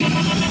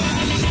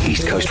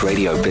East Coast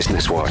Radio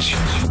Business Watch.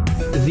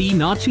 The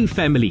Natu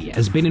family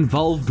has been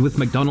involved with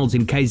McDonald's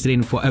in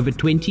KZN for over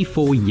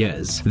 24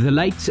 years. The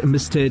late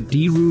Mr.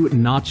 Diru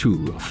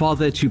Natu,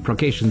 father to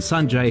Prakesh and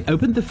Sanjay,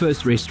 opened the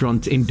first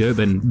restaurant in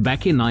Durban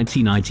back in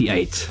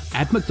 1998.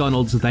 At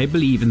McDonald's, they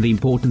believe in the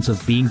importance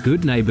of being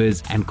good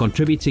neighbors and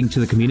contributing to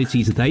the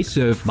communities they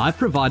serve by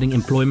providing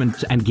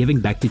employment and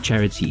giving back to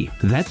charity.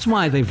 That's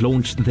why they've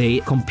launched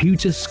their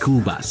computer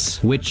school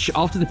bus, which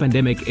after the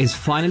pandemic is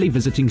finally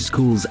visiting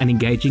schools and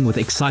engaging with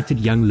excited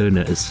young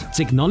learners.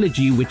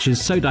 Technology, which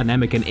is so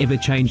dynamic and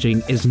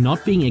ever-changing, is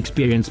not being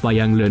experienced by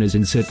young learners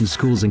in certain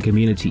schools and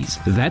communities.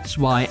 That's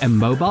why a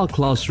mobile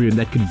classroom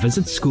that could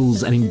visit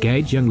schools and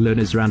engage young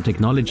learners around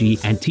technology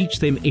and teach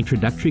them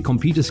introductory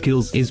computer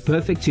skills is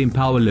perfect to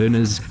empower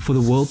learners for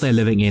the world they're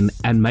living in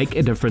and make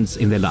a difference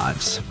in their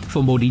lives.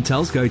 For more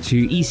details, go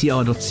to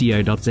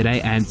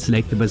ecr.co.za and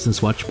select the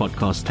Business Watch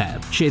podcast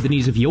tab. Share the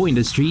news of your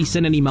industry.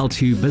 Send an email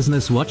to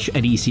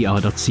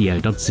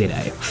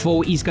businesswatch@ecr.co.za.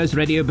 For East Coast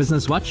Radio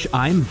Business Watch,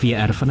 I'm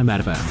VR van der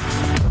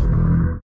Merwe.